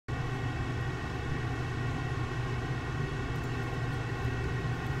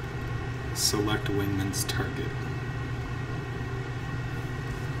Select wingman's target.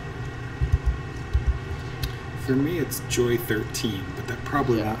 For me, it's Joy 13, but that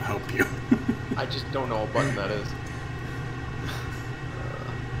probably won't help you. I just don't know what button that is.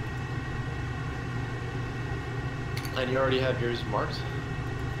 And you already have yours marked?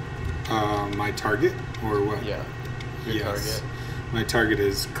 My target, or what? Yeah. Your target. My target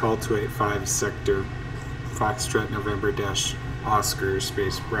is Call 285 Sector Foxtrot November dash Oscar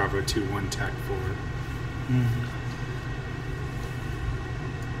space Bravo 21 TAC 4.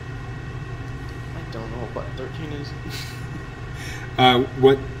 I don't know what button 13 is.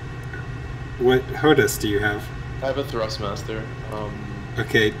 What HOTAS do you have? I have a Thrustmaster.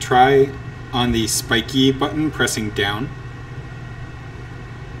 Okay, try on the spiky button pressing down.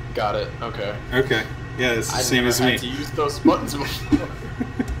 Got it. Okay. Okay. Yeah, it's the same as me. I never had to use those buttons before.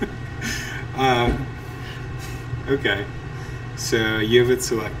 Okay. So you have it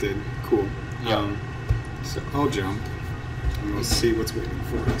selected. Cool. Yeah. So I'll jump, and we'll see what's waiting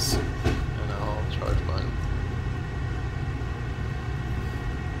for us. And I'll charge mine.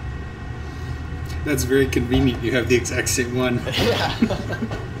 That's very convenient. You have the exact same one. Yeah.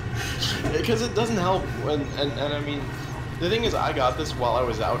 Because it doesn't help when, and I mean, the thing is, I got this while I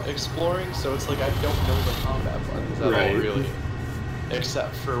was out exploring, so it's like I don't know the combat buttons at all, really.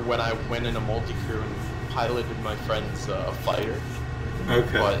 Except for when I went in a multi-crew and piloted my friend's fighter.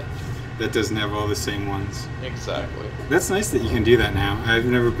 Okay. But that doesn't have all the same ones. Exactly. That's nice that you can do that now. I've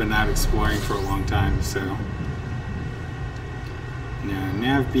never been out exploring for a long time, so... No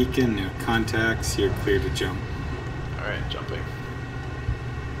nav beacon, no contacts, you're clear to jump. Alright, jumping.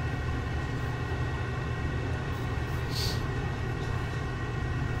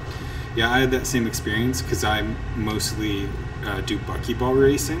 Yeah, I had that same experience because I mostly do buckyball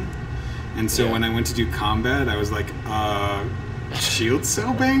racing. And so when I went to do combat, I was like, shield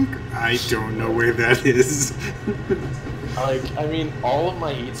cell bank? I don't know where that is. Like, I mean, all of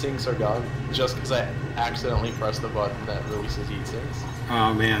my heat sinks are gone just because I accidentally pressed the button that releases heat sinks.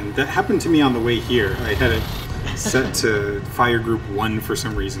 Oh man, that happened to me on the way here. I had it set to fire group 1 for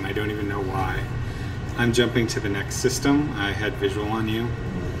some reason. I don't even know why. I'm jumping to the next system. I had visual on you.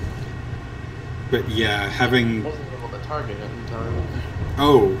 But yeah, having... I wasn't able to target it in time.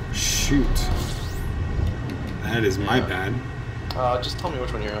 Oh, shoot. That is my bad. Just tell me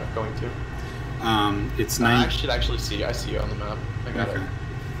which one you're going to. It's I should actually see. I see you on the map. I got it.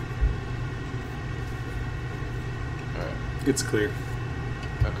 Alright. It's clear.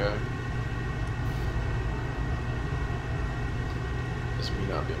 Okay. Just me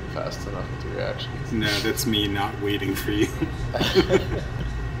not being fast enough with your reactions. No, that's me not waiting for you.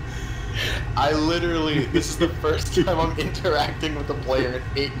 I literally, this is the first time I'm interacting with a player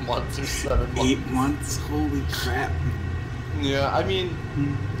in 8 months or 7 months. 8 months? Holy crap. Yeah, I mean,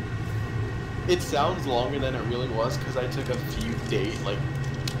 it sounds longer than it really was because I took a few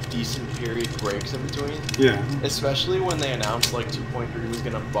decent period breaks in between. Yeah. Especially when they announced like 2.3 was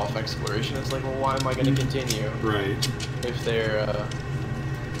going to buff exploration. It's like, well, why am I going to continue? Right. If they're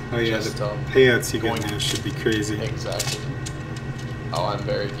oh yeah, just, the payouts you get now should be crazy. Exactly. Oh, I'm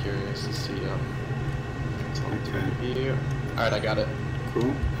very curious to see. Okay. Alright, I got it.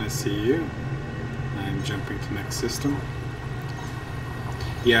 Cool. I see you. I'm jumping to next system.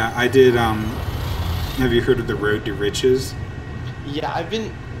 Yeah, I did. Have you heard of the Road to Riches? Yeah, I've been.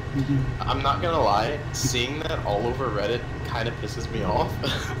 I'm not gonna lie, seeing that all over Reddit kind of pisses me off.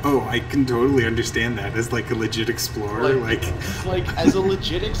 Oh, I can totally understand that as like a legit explorer, like as a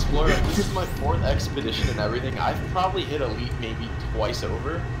legit explorer. This is my 4th expedition and everything. I've probably hit elite maybe twice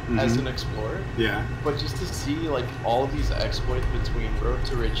over as an explorer. Yeah. But just to see like all of these exploits between Road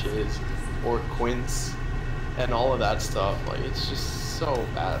to Riches or Quince and all of that stuff, like it's just so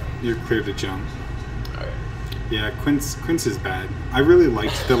bad. You're clear to jump. All right. Yeah, Quince is bad. I really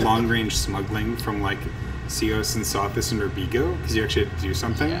liked the long-range smuggling from, like, Cios and Sothis and Urbigo, because you actually had to do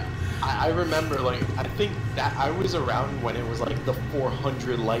something. Yeah. I remember, like, I think that I was around when it was, like, the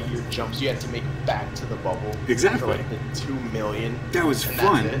 400 light-year jumps you had to make back to the bubble. Exactly. For, like, the 2 million. That was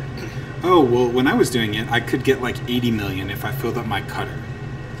fun. That's it. Oh, well, when I was doing it, I could get, like, 80 million if I filled up my cutter.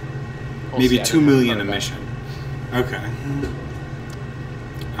 Well, maybe see, 2 million a mission. Okay.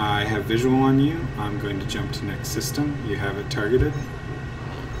 I have visual on you. I'm going to jump to next system. You have it targeted.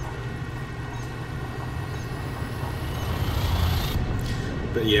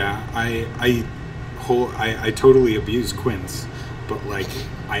 But yeah, I totally abuse Quince, but like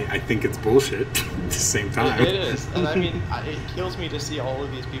I think it's bullshit at the same time. It is, and I mean, it kills me to see all of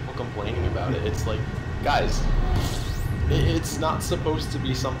these people complaining about it. It's like, guys, it's not supposed to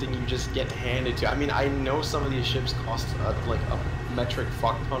be something you just get handed to. I mean, I know some of these ships cost like a metric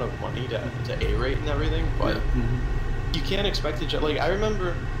fuck ton of money to A-rate and everything, but you can't expect it to, like, I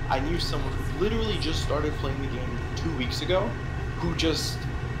remember I knew someone who literally just started playing the game 2 weeks ago, who just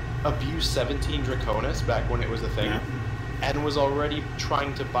abused 17 Draconis back when it was a thing, and was already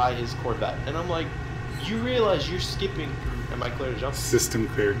trying to buy his Corvette. And I'm like, you realize you're skipping through, am I clear to jump? System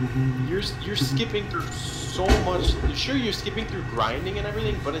clear. You're skipping through so much. Sure, you're skipping through grinding and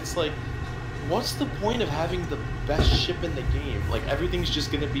everything, but it's like, what's the point of having the best ship in the game? Like, everything's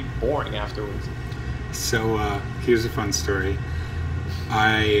just gonna be boring afterwards. So, here's a fun story.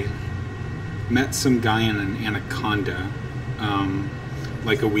 I met some guy in an Anaconda,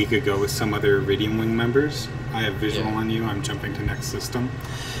 like a week ago with some other Radiant Wing members. I have visual on you, I'm jumping to next system.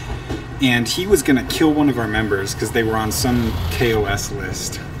 And he was gonna kill one of our members because they were on some KOS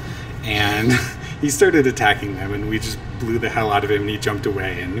list. And he started attacking them, and we just blew the hell out of him, and he jumped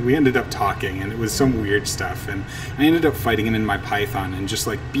away, and we ended up talking, and it was some weird stuff, and I ended up fighting him in my Python and just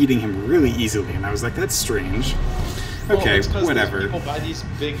like beating him really easily, and I was like, that's strange. Okay, well, whatever. People buy these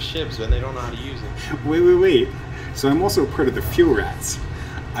big ships and they don't know how to use them. Wait. So I'm also part of the Fuel Rats.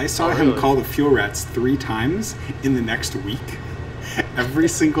 I saw him call the Fuel Rats 3 times in the next week. Every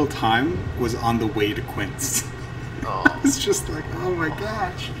single time was on the way to Quince. I was just like, oh my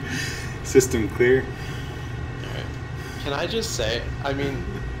gosh. System clear. Alright. Can I just say, I mean,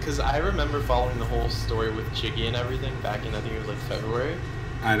 because I remember following the whole story with Chiggy and everything back in, I think it was like February.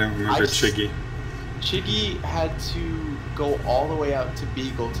 I don't remember Chiggy. Chiggy had to go all the way out to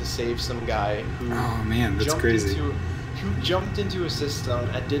Beagle to save some guy who oh man, that's crazy. Who jumped into a system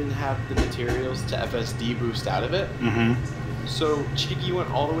and didn't have the materials to FSD boost out of it. So Chiggy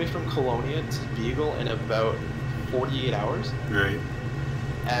went all the way from Colonia to Beagle in about 48 hours. Right.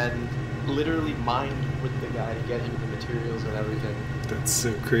 And literally mined with the guy to get him the materials and everything. That's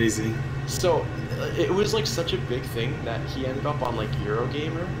so crazy. So it was like such a big thing that he ended up on like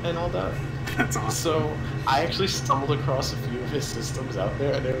Eurogamer and all that. That's awesome. So I actually stumbled across a few of his systems out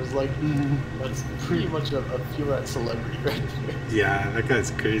there, and it was like, that's pretty much a Fuel Rat celebrity right there. Yeah, that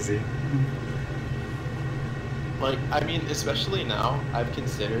guy's crazy. Like, I mean, especially now, I've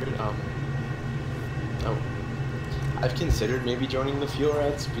considered maybe joining the Fuel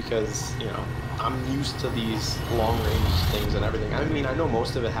Rats because, you know, I'm used to these long-range things and everything. I mean, I know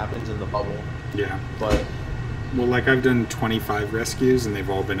most of it happens in the bubble. Yeah. But... well, like, I've done 25 rescues, and they've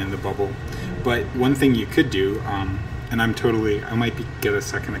all been in the bubble. But one thing you could do, and I might get a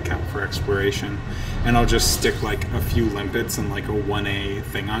second account for exploration, and I'll just stick, like, a few limpets and, like, a 1A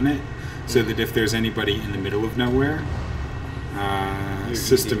thing on it, so that if there's anybody in the middle of nowhere,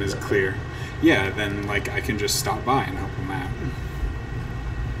 system is clear. Yeah, then, like, I can just stop by and help them out.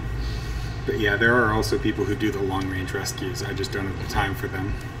 But yeah, there are also people who do the long-range rescues. I just don't have the time for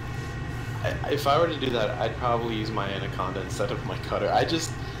them. If I were to do that, I'd probably use my Anaconda instead of my cutter.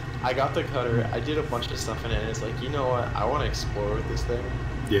 I got the cutter, I did a bunch of stuff in it, and it's like, you know what, I want to explore with this thing.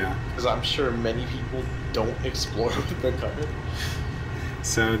 Yeah. Because I'm sure many people don't explore with the cutter.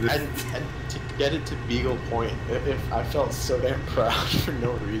 So and to get it to Beagle Point, if I felt so damn proud for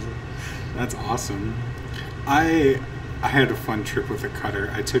no reason. That's awesome. I had a fun trip with a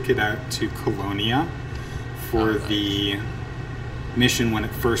cutter. I took it out to Colonia for the mission when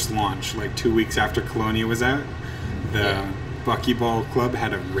it first launched, like 2 weeks after Colonia was out. The Buckyball Club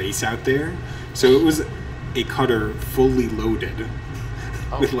had a race out there, so it was a cutter fully loaded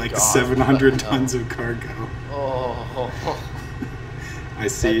with like 700 tons of cargo. Oh, I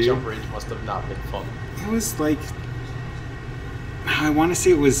see. That jump range must have not been fun. It was like, I want to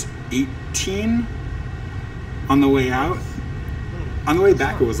say it was 18 on the way out. On the way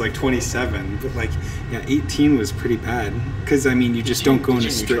back, it was like 27, but like, yeah, 18 was pretty bad. Because I mean, you just don't go in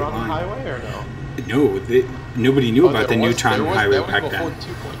a straight line. Neutron Highway or no? No, nobody knew about the Neutron Highway back then.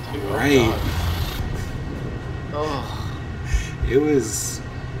 2.2. Right. Oh. It was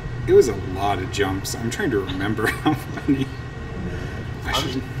a lot of jumps. I'm trying to remember how many.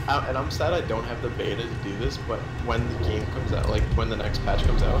 And I'm sad I don't have the beta to do this, but when the game comes out, like when the next patch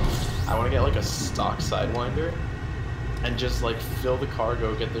comes out, I want to get like a stock Sidewinder and just like fill the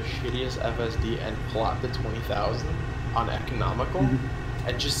cargo, get the shittiest FSD, and plot the 20,000 on economical,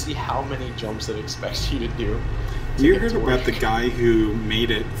 and just see how many jumps it expects you to do. You heard about the guy who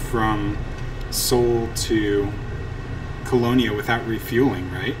made it from Seoul to Colonia without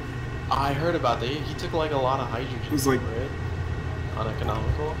refueling, right? I heard about that. He took like a lot of hydrogen. It was like, right?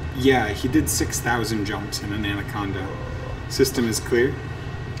 Uneconomical? Yeah, he did 6,000 jumps in an Anaconda. System is clear.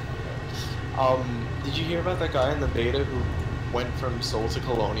 Did you hear about that guy in the beta who went from Seoul to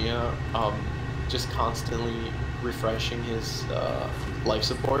Colonia, just constantly refreshing his life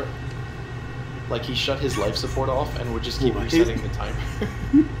support. Like he shut his life support off and would just keep resetting the timer.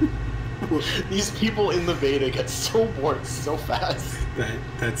 These people in the beta get so bored so fast.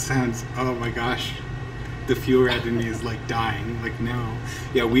 That sounds, oh my gosh. The fuel rat in me is like dying. Like, no.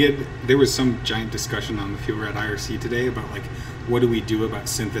 Yeah, there was some giant discussion on the fuel rat IRC today about like, what do we do about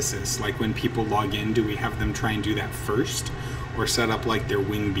synthesis? Like when people log in, do we have them try and do that first? Or set up like their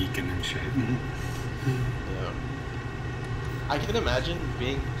wing beacon and shit? Yeah. I can imagine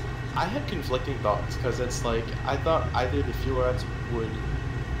I had conflicting thoughts because it's like, I thought either the fuel rats would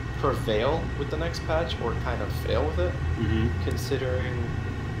prevail with the next patch or kind of fail with it, considering,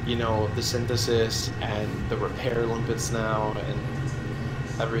 you know, the synthesis and the repair limpets now and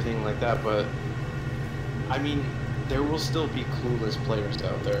everything like that. But I mean, there will still be clueless players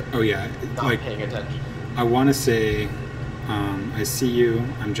out there. Oh yeah, not like, paying attention. I want to say, I see you.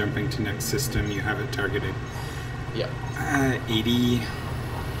 I'm jumping to next system. You have it targeted. Yeah. 80.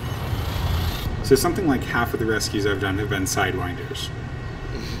 So something like half of the rescues I've done have been sidewinders.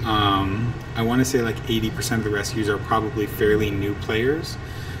 I want to say like 80% of the rescues are probably fairly new players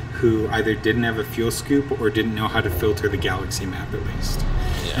who either didn't have a fuel scoop or didn't know how to filter the galaxy map at least.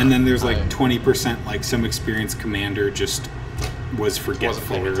 Yeah, and then there's like 20% like some experienced commander just was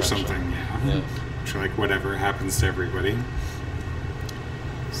forgetful or something. Yeah. Which like whatever happens to everybody.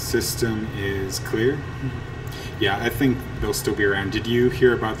 System is clear. Yeah, I think they'll still be around. Did you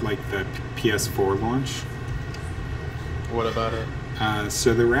hear about like the PS4 launch? What about it?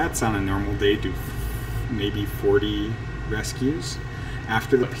 So the rats on a normal day do maybe 40 rescues.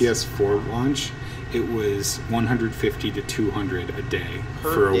 After the PS4 launch, it was 150 to 200 a day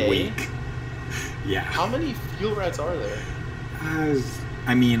for a week. Yeah. How many fuel rats are there?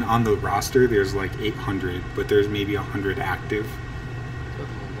 I mean, on the roster, there's like 800, but there's maybe 100 active. Good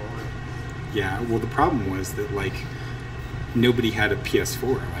Lord. Yeah, well, the problem was that, like, nobody had a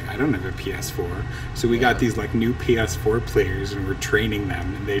PS4. Like, I don't have a PS4. So we got these, like, new PS4 players, and we're training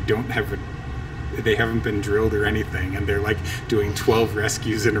them, and they haven't been drilled or anything, and they're, like, doing 12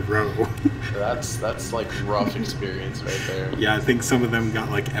 rescues in a row. That's like, rough experience right there. Yeah, I think some of them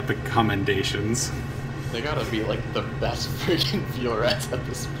got, like, epic commendations. They gotta be, like, the best freaking fuel rats at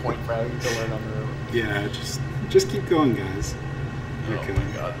this point for having to learn on their own. Yeah, just keep going, guys. Okay. Oh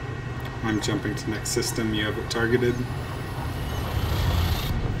my god. I'm jumping to next system. You have it targeted.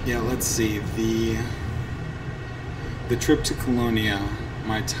 Yeah, let's see. The trip to Colonia,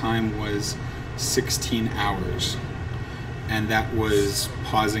 my time was 16 hours. And that was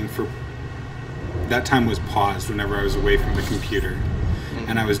that time was paused whenever I was away from the computer.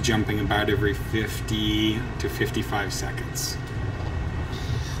 And I was jumping about every 50 to 55 seconds.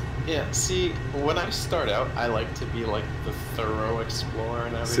 Yeah, see, when I start out, I like to be like the thorough explorer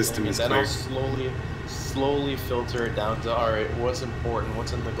and everything. System is and then clear. I'll slowly filter it down to, alright, what's important,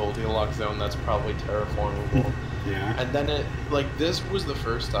 what's in the Goldilocks zone that's probably terraformable. Yeah. And then this was the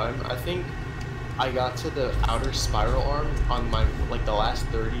first time, I think I got to the outer spiral arm on my, like, the last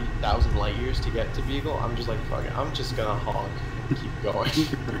 30,000 light years to get to Beagle. I'm just like, fuck it, I'm just gonna hog and keep going.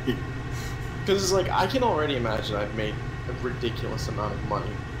 Because it's like, I can already imagine I've made a ridiculous amount of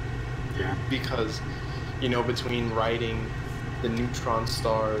money. Yeah. Because, you know, between writing the neutron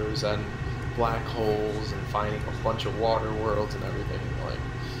stars and black holes and finding a bunch of water worlds and everything,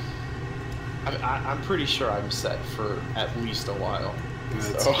 like, I'm pretty sure I'm set for at least a while.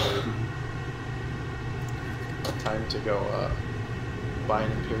 That's so, good. time to go buy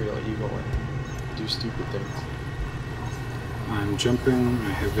an Imperial Eagle and do stupid things. I'm jumping,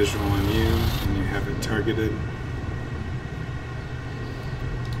 I have visual on you, and you have it targeted.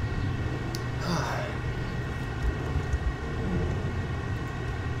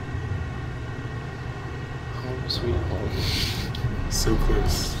 Home sweet home. So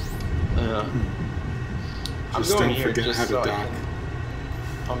close. I'm Just going don't here forget just how to so dock.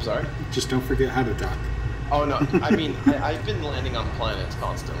 I'm sorry? Just don't forget how to dock. Oh no, I mean, I've been landing on planets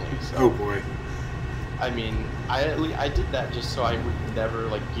constantly, so... Oh boy. I mean, I did that just so I would never,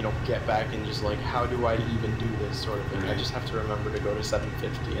 like, you know, get back and just, like, how do I even do this sort of thing? Right. I just have to remember to go to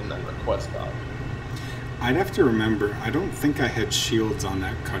 750 and then request dock. I'd have to remember, I don't think I had shields on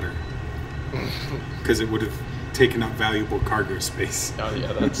that cutter. Because it would have taken up valuable cargo space. Oh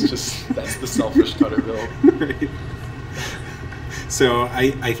yeah, that's the selfish cutter build. Right. So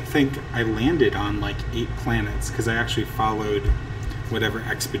I think I landed on like 8 planets because I actually followed whatever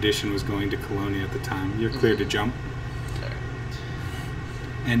expedition was going to Colonia at the time. You're clear to jump. Okay.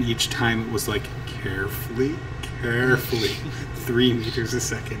 And each time it was like, carefully, 3 meters a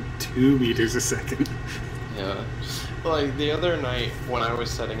second, 2 meters a second. Yeah. Like, the other night, when I was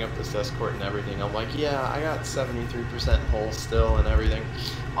setting up this escort and everything, I'm like, yeah, I got 73% hull still and everything.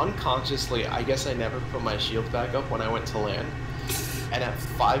 Unconsciously, I guess I never put my shield back up when I went to land. And at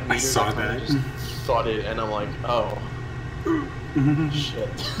 5 meters, I kind of just thudded, and I'm like, oh. Shit.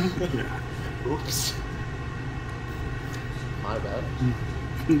 Yeah. Oops. My bad.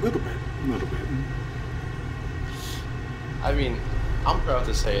 A little bit. I mean, I'm proud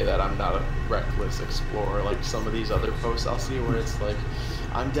to say that I'm not a reckless explorer like some of these other posts I'll see where it's like,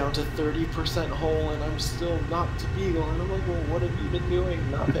 I'm down to 30% hull and I'm still not to Beagle. And I'm like, well, what have you been doing?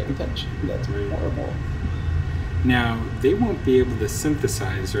 Not paying attention. That's horrible. Now, they won't be able to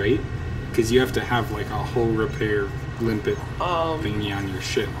synthesize, right? Because you have to have like a hull repair limpet thingy on your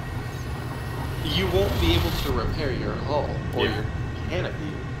ship. You won't be able to repair your hull or your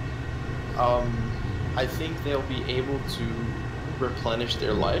canopy. I think they'll be able to replenish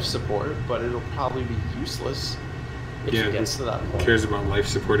their life support, but it'll probably be useless if it gets to that point. Who cares about life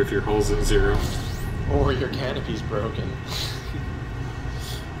support if your hull's at 0? Or your canopy's broken.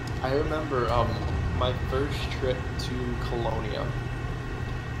 I remember my first trip to Colonia.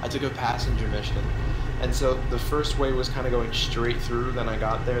 I took a passenger mission, and so the first wave was kind of going straight through. Then I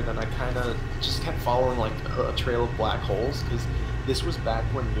got there, then I kind of just kept following like a trail of black holes, because this was back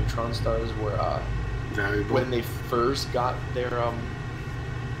when neutron stars were valuable. When they first got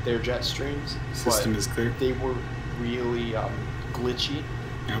their jet streams. System is clear. They were really glitchy.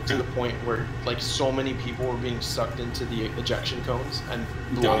 Okay. To the point where like so many people were being sucked into the ejection cones and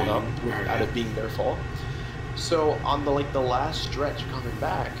blown up without it being their fault. So on the last stretch coming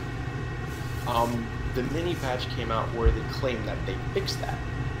back, the mini patch came out where they claimed that they fixed that.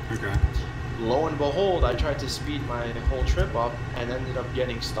 Okay. Lo and behold, I tried to speed my whole trip up and ended up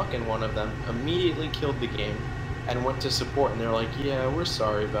getting stuck in one of them. Immediately killed the game and went to support, and they're like, "Yeah, we're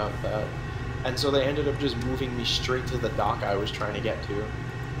sorry about that." And so they ended up just moving me straight to the dock I was trying to get to.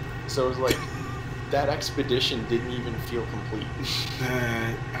 So it was like, that expedition didn't even feel complete.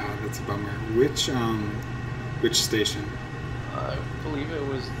 That's a bummer. Which station? I believe it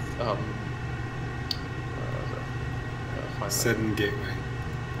was, Seddon Gateway.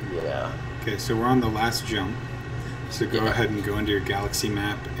 Yeah. Okay, so we're on the last jump. So go ahead and go into your galaxy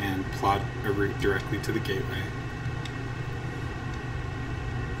map and plot a route directly to the gateway.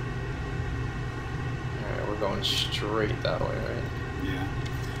 Alright, we're going straight that way, right? Yeah.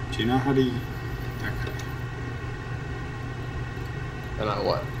 Do you know how to... Okay. And I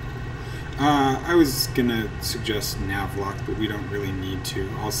what? I was gonna suggest navlock, but we don't really need to.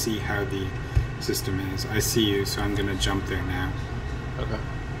 I'll see how the system is. I see you, so I'm gonna jump there now. Okay.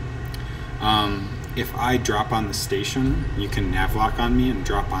 If I drop on the station, you can navlock on me and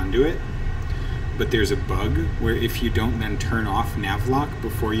drop onto it. But there's a bug where if you don't then turn off navlock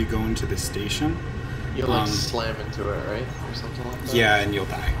before you go into the station, you'll like slam into it, right, or something like that. Yeah, and you'll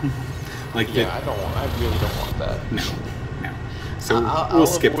die. I really don't want that. No. So I'll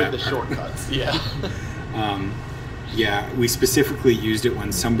skip avoid that the part. shortcuts. Yeah. Yeah, we specifically used it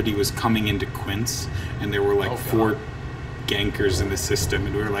when somebody was coming into Quince, and there were like 4 gankers in the system,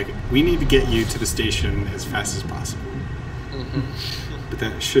 and we were like, we need to get you to the station as fast as possible. Mm-hmm. But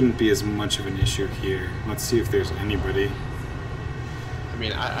that shouldn't be as much of an issue here. Let's see if there's anybody. I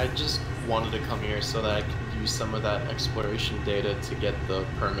mean, I just wanted to come here so that I could use some of that exploration data to get the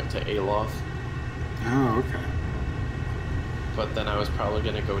permit to Aloth. Oh, okay. But then I was probably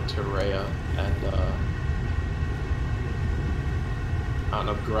going to go to Rhea and, I don't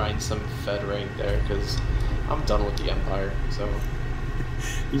know, grind some Fed rank there, because I'm done with the Empire, so...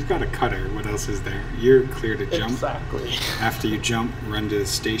 You've got a cutter. What else is there? You're clear to jump. Exactly. After you jump, run to the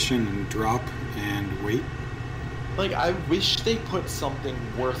station and drop and wait. Like, I wish they put something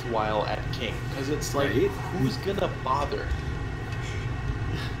worthwhile at King, because it's like, who's gonna bother?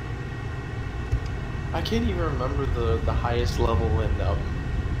 I can't even remember the highest level in,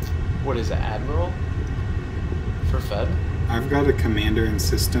 what is it, Admiral? For Fed? I've got a commander in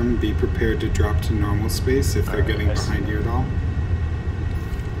system. Be prepared to drop to normal space if they're getting behind you at all.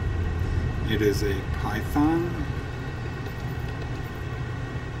 It is a Python.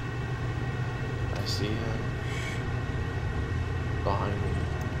 I see him. Behind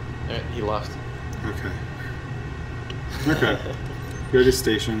me. He left. Okay. Okay. Go to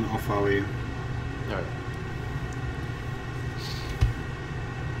station. I'll follow you. Alright.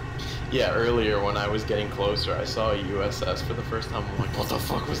 Yeah, earlier when I was getting closer, I saw a USS for the first time. I'm like, what the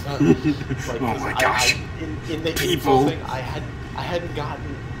fuck was that? Like, oh my gosh! In the info thing, I hadn't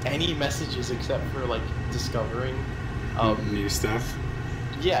gotten any messages except for like discovering new stuff.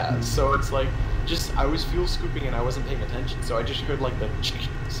 Yeah, so it's like I was fuel scooping and I wasn't paying attention, so I just heard like the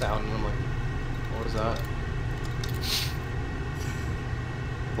sound and I'm like, what was that?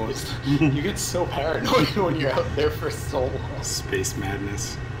 You get so paranoid when you're out there for so long. Space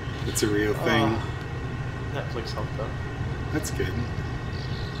madness. It's a real thing. Netflix helped though. That's good.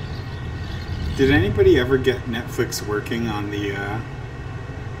 Did anybody ever get Netflix working on the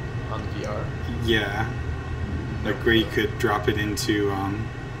VR? Yeah. Like where you could drop it into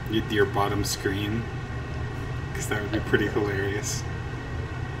your bottom screen? Because that would be pretty hilarious.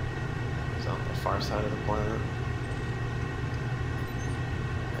 It's on the far side of the planet.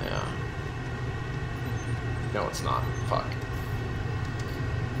 Yeah. No, it's not. Fuck.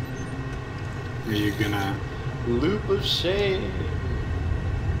 Are you gonna... Loop of shame.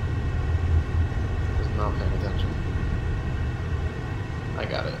 Was not paying attention. I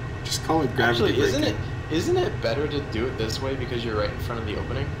got it. Just call it gravity Actually, isn't it better to do it this way because you're right in front of the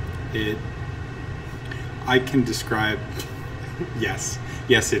opening? I can describe... Yes.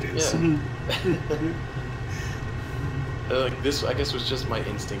 Yes, it is. Yeah. Like this, I guess, was just my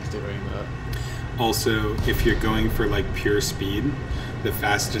instincts doing that. Also, if you're going for like pure speed, the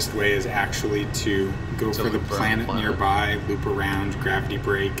fastest way is actually to go for the planet nearby, loop around, gravity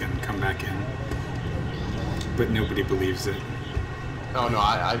brake, and come back in. But nobody believes it. Oh no,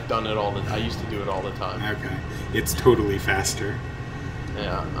 I've done it I used to do it all the time. Okay. It's totally faster.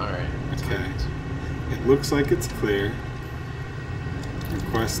 Yeah, alright. Okay. It looks like it's clear.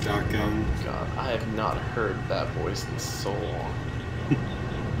 Request docking. Oh god, I have not heard that voice in so long.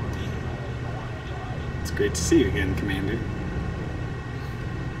 It's great to see you again, Commander.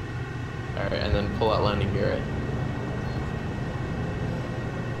 Alright, and then pull out landing gear, right?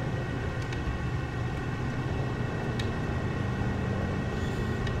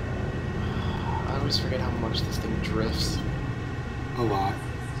 I always forget how much this thing drifts. A lot.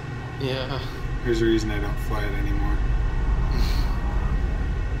 Yeah. There's a reason I don't fly it anymore.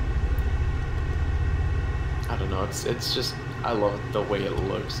 I don't know, it's just, I love the way it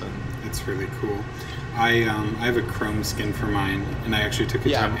looks, and it's really cool. I have a chrome skin for mine, and I actually took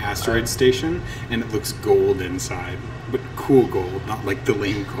it to an asteroid station, and it looks gold inside, but cool gold, not like the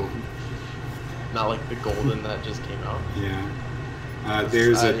lame gold. Not like the golden that just came out. Yeah.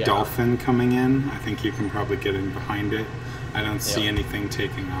 There's a dolphin coming in. I think you can probably get in behind it. I don't see anything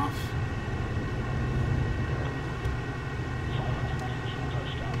taking off.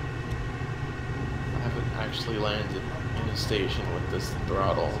 I haven't actually landed in a station with this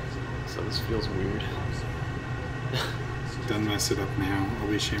throttle, so this feels weird. Don't mess it up now. I'll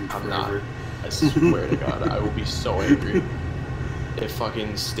be shamed forever. I'm not. I swear to God, I will be so angry if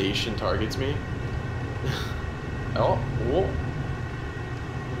fucking station targets me. Oh, whoa.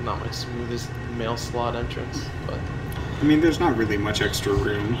 Not my smoothest mail slot entrance, but... I mean, there's not really much extra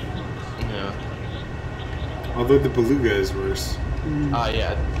room. Yeah. Although the beluga is worse.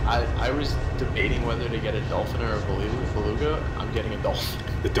 Yeah. I was debating whether to get a dolphin or a beluga. I'm getting a dolphin.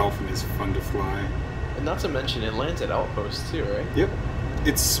 The dolphin is fun to fly. And not to mention, it lands at outposts too, right? Yep.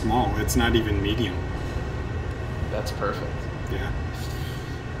 It's small. It's not even medium. That's perfect. Yeah.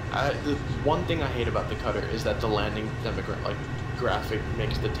 The one thing I hate about the cutter is that the landing graphic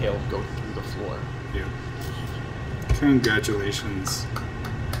makes the tail go through the floor. Yeah. Congratulations.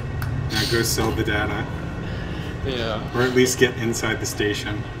 Now go sell the data. Yeah. Or at least get inside the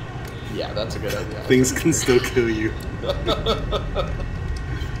station. Yeah, that's a good idea. Things can still kill you. They'd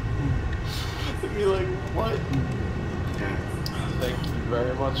be like, what? Yeah. Thank you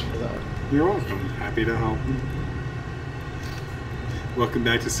very much for that. You're welcome. Happy to help. Welcome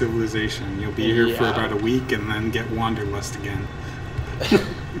back to civilization. You'll be here for about a week and then get wanderlust again.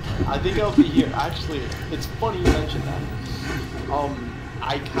 I think I'll be here. Actually, it's funny you mentioned that.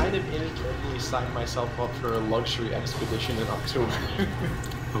 I kind of inadvertently signed myself up for a luxury expedition in October.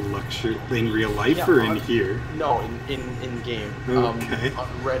 A luxury in real life or in here? No, in game. Okay. On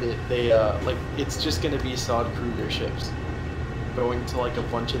Reddit, they it's just gonna be sod Kruger ships, going to like a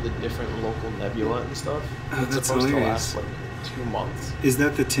bunch of the different local nebula and stuff. Oh, it's that's supposed hilarious. to last like 2 months. Is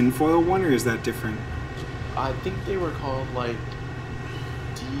that the tinfoil one or is that different? I think they were called like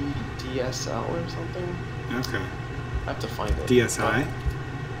DSL or something. Okay. I have to find it. DSI?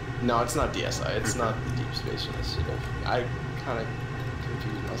 No, it's not DSI. It's not the Deep Space Initiative. I kind of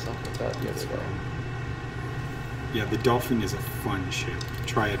confused myself with that the other day. Yeah, the Dolphin is a fun ship.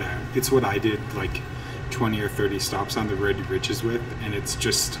 Try it out. It's what I did like 20 or 30 stops on the Red Ridges with, and it's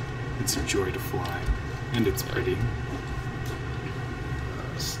a joy to fly. And it's pretty.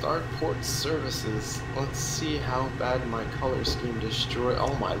 Starport services. Let's see how bad my color scheme destroyed.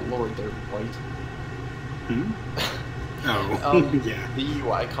 Oh my lord, they're white. Hmm? Oh, yeah. The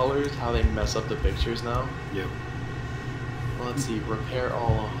UI colors, how they mess up the pictures now. Yep. Well, let's see. Repair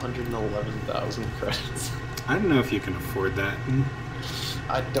all 111,000 credits. I don't know if you can afford that.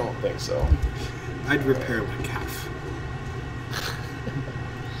 I don't think so. I'd repair like half.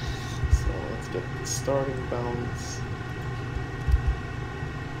 So let's get the starting balance.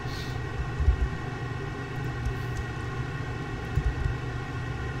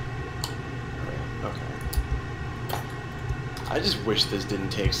 Okay. I just wish this didn't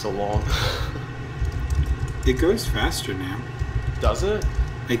take so long. It goes faster now. Does it?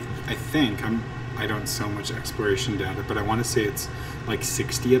 I think I don't so much exploration data, but I want to say it's like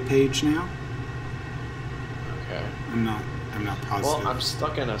 60 a page now. Okay. I'm not positive. Well, I'm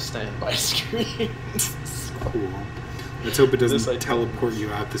stuck in a standby screen. Cool. Let's hope it doesn't teleport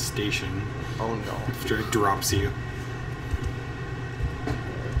you out the station. Oh no. After it drops you.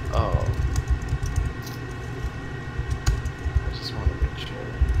 Oh. I just want to make sure.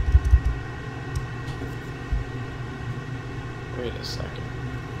 Wait a second.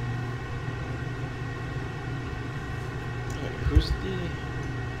 Wait, who's the...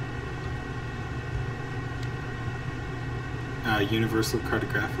 Universal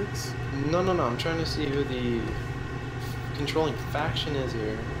Cartographics? No, I'm trying to see who the controlling faction is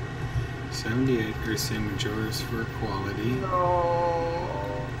here. 78 Ursae Majoris for equality.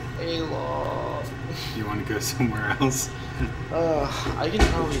 No, Ayla. You want to go somewhere else? I can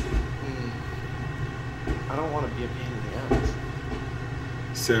probably... I don't want to be a pain in the ass.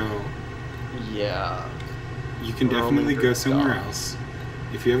 So... Yeah. You can definitely go somewhere else.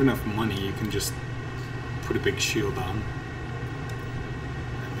 If you have enough money, you can just put a big shield on.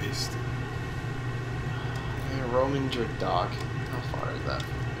 At least. Rominger Dock. How far is that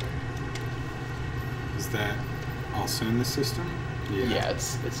from here? Is that also in the system? Yeah,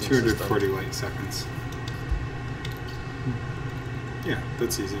 it's 240 light seconds. Yeah,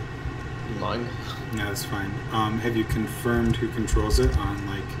 that's easy. You mind? No, that's fine. Have you confirmed who controls it on,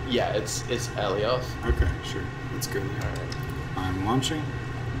 like... Yeah, it's Elioth. Okay, sure. Let's go there. Alright. I'm launching.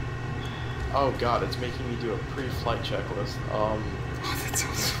 Oh god, it's making me do a pre-flight checklist. Oh, that's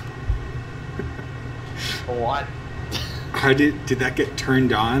awesome. What? How did that get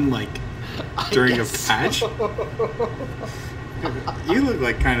turned on, like, during a patch? So. You look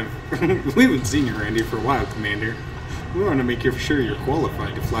like kind of... We haven't seen you, Randy, for a while, Commander. We want to make sure you're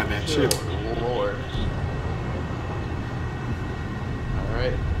qualified to fly that ship. Oh, Lord.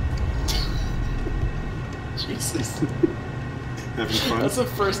 Alright. Jesus. Having fun? That's the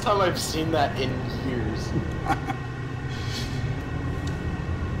first time I've seen that in years.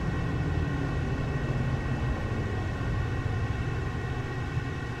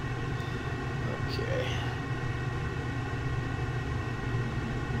 Okay.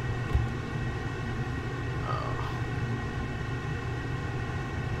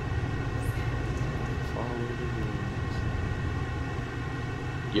 Follow the rules.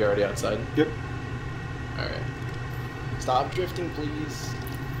 You already outside? Yep. Alright. Stop drifting, please.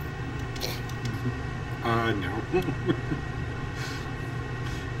 No.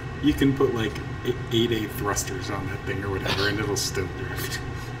 You can put like 8A thrusters on that thing or whatever, and it'll still drift.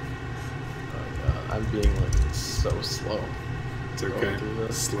 Oh god, I'm being like so slow. It's okay.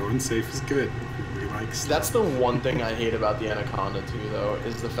 Slow and safe is good. We like slow. That's the one thing I hate about the Anaconda too, though,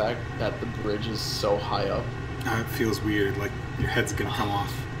 is the fact that the bridge is so high up. It feels weird, like your head's gonna come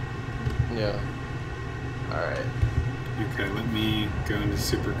off. Yeah. Alright. Okay, let me go into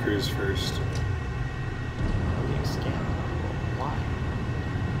Super Cruise first. I'm being scammed. Why?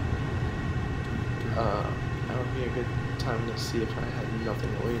 That would be a good time to see if I had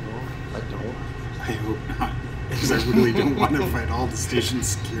nothing illegal. I don't. I hope not, because I really don't want to fight all the station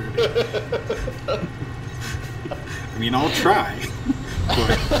security. I mean, I'll try,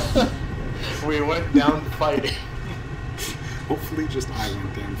 but... We went down fighting. Hopefully just I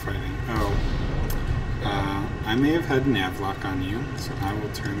went down fighting. Oh. I may have had nav lock on you, so I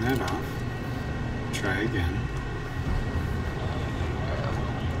will turn that off. Try again.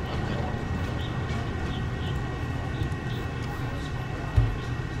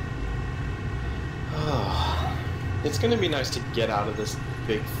 It's gonna be nice to get out of this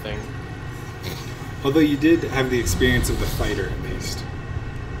big thing. Although you did have the experience of the fighter, at least.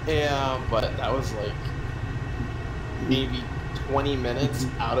 Yeah, but that was like maybe 20 minutes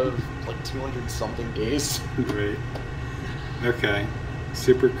out of like 200 something days. Right. Okay.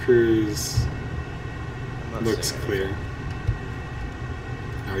 Super Cruise looks clear.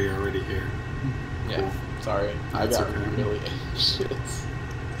 Oh, you're already here. Yeah. Cool. Sorry. That's I got okay. really anxious.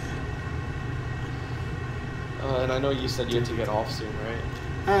 And I know you said you had to get off soon,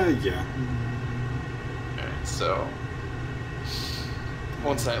 right? Yeah. Alright, so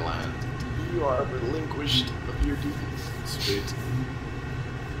once I land, you are relinquished of your duties. Sweet.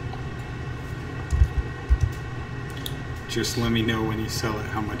 Just let me know when you sell it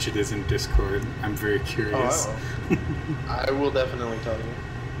how much it is in Discord. I'm very curious. Oh, I will definitely tell you.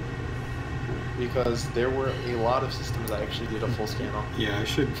 Because there were a lot of systems I actually did a full scan on. Yeah, I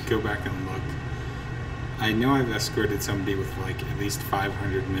should go back and look. I know I've escorted somebody with like at least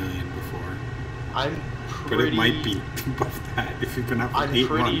 500 million before. But it might be above that if you've been up for 8 months. I'm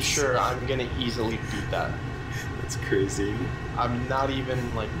pretty sure I'm gonna easily beat that. That's crazy. I'm not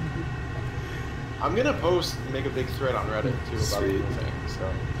even like... I'm gonna make a big thread on Reddit too about the whole thing,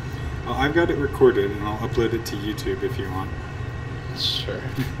 so... Well, I've got it recorded and I'll upload it to YouTube if you want. Sure.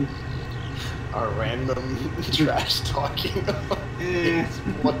 Our random trash talking.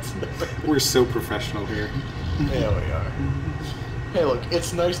 We're so professional here. Yeah, we are. Hey, look,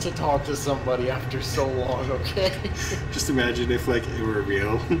 it's nice to talk to somebody after so long, okay? Just imagine if, like, it were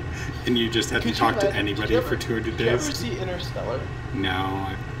real, and you just hadn't talked to anybody for 200 days. Did you ever see Interstellar? No,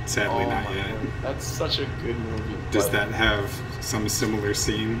 sadly not yet. God. That's such a good movie. Does that have some similar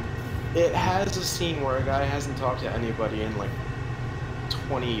scene? It has a scene where a guy hasn't talked to anybody in, like,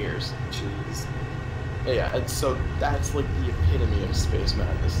 20 years. Jeez. Yeah, and so that's, like, the epitome of space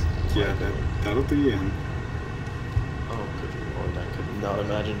madness. Yeah, that'll do you in. Oh, good lord, I could not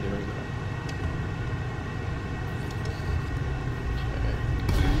imagine doing that.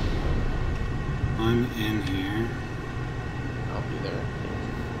 Okay. I'm in here. I'll be there in a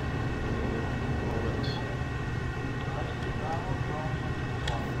moment.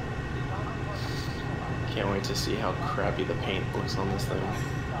 Can't wait to see how crappy the paint looks on this thing.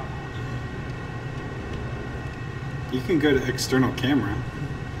 You can go to external camera.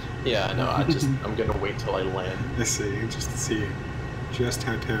 Yeah, I know. I'm gonna wait till I land. I see, just to see just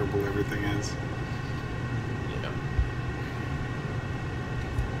how terrible everything is. Yeah.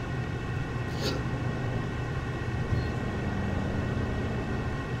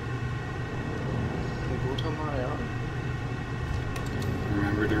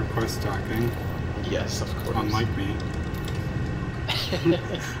 Remember to request docking. Yes, of course. Unlike me.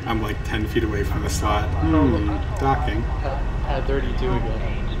 I'm like 10 feet away from the slot. Docking. Pad 32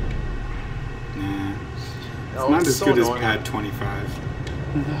 again. Nah. No, It's not as so good annoying. as pad 25.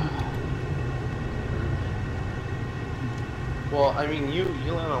 Well, I mean, you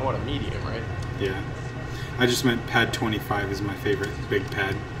land on what, a medium, right? Yeah. I just meant pad 25 is my favorite big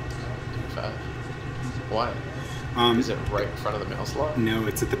pad. 25. Why? Is it right in front of the mail slot? No,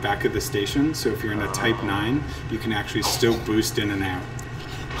 it's at the back of the station, so if you're in a Type 9, you can actually still boost in and out.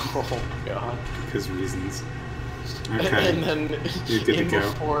 Oh, God. Because reasons. Okay. And then You're good to go.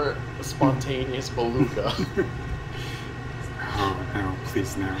 before a spontaneous beluga. Oh, no,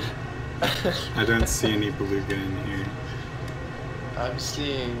 please no. I don't see any beluga in here. I'm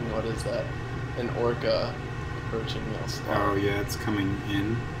seeing, what is that? An orca approaching mail slot. Oh, yeah, it's coming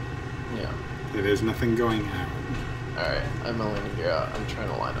in. Yeah. There's nothing going out. Alright, I'm landing gear out. I'm trying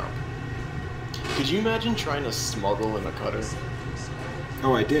to line up. Could you imagine trying to smuggle in a cutter?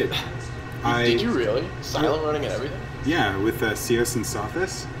 Oh, I did. Did you really? Silent running and everything? Yeah, with Cios and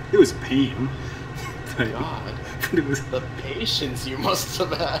Sophis. It was a pain. But, God. but it was, The patience you must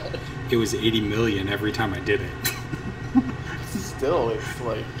have had. it was 80 million every time I did it. Still, it's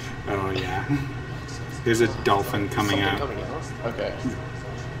like... Oh, yeah. There's a dolphin coming out. Coming out? Okay.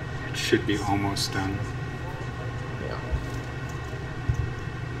 It should be almost done. Yeah.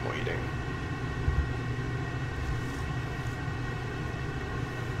 I'm waiting.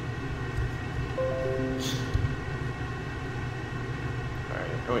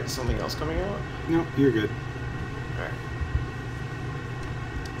 Alright. Oh wait, something else coming out? No, you're good. Alright.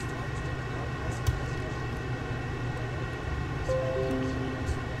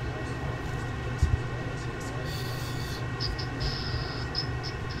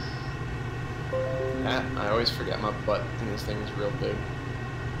 I always forget my butt and this thing is real big.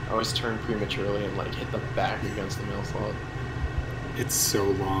 I always turn prematurely and like hit the back against the mail slot. It's so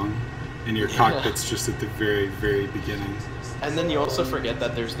long. And your cockpit's just at the very, very beginning. And then you also forget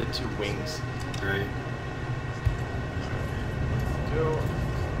that there's the two wings. Right. Go.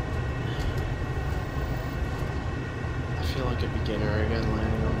 I feel like a beginner again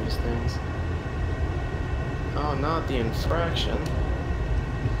landing on these things. Oh, not the infraction.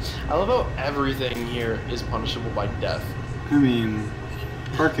 I love how everything here is punishable by death. I mean,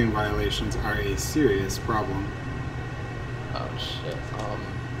 parking violations are a serious problem. Oh shit.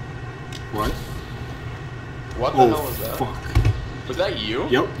 What? What the hell was that? Fuck. Was that you?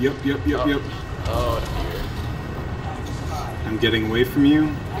 Yep. Oh dear. I'm getting away from you,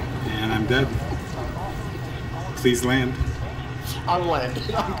 and I'm dead. Please land. I'm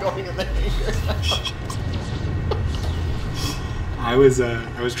landing. I'm going in the hangar. I was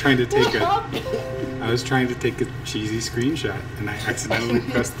trying to take a cheesy screenshot, and I accidentally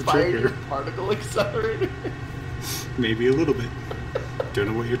pressed the trigger. Particle accelerator. Maybe a little bit. Don't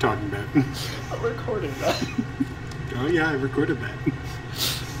know what you're talking about. I'm recording that. Oh yeah, I recorded that.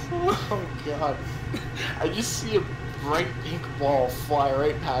 Oh god. I just see a bright pink ball fly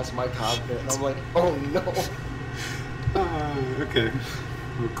right past my cockpit, and I'm like, oh no. Okay.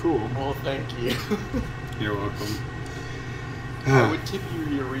 Well, cool. Well, thank you. You're welcome. I would tip you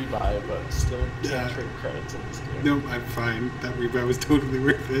your rebuy, but still can't trade credits in this game. Nope, I'm fine. That rebuy was totally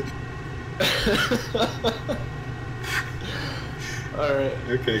worth it. Alright.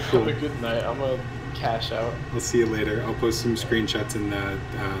 Okay, cool. Have a good night. I'm gonna cash out. I'll see you later. I'll post some screenshots in the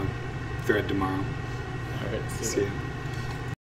thread tomorrow. Alright, See ya.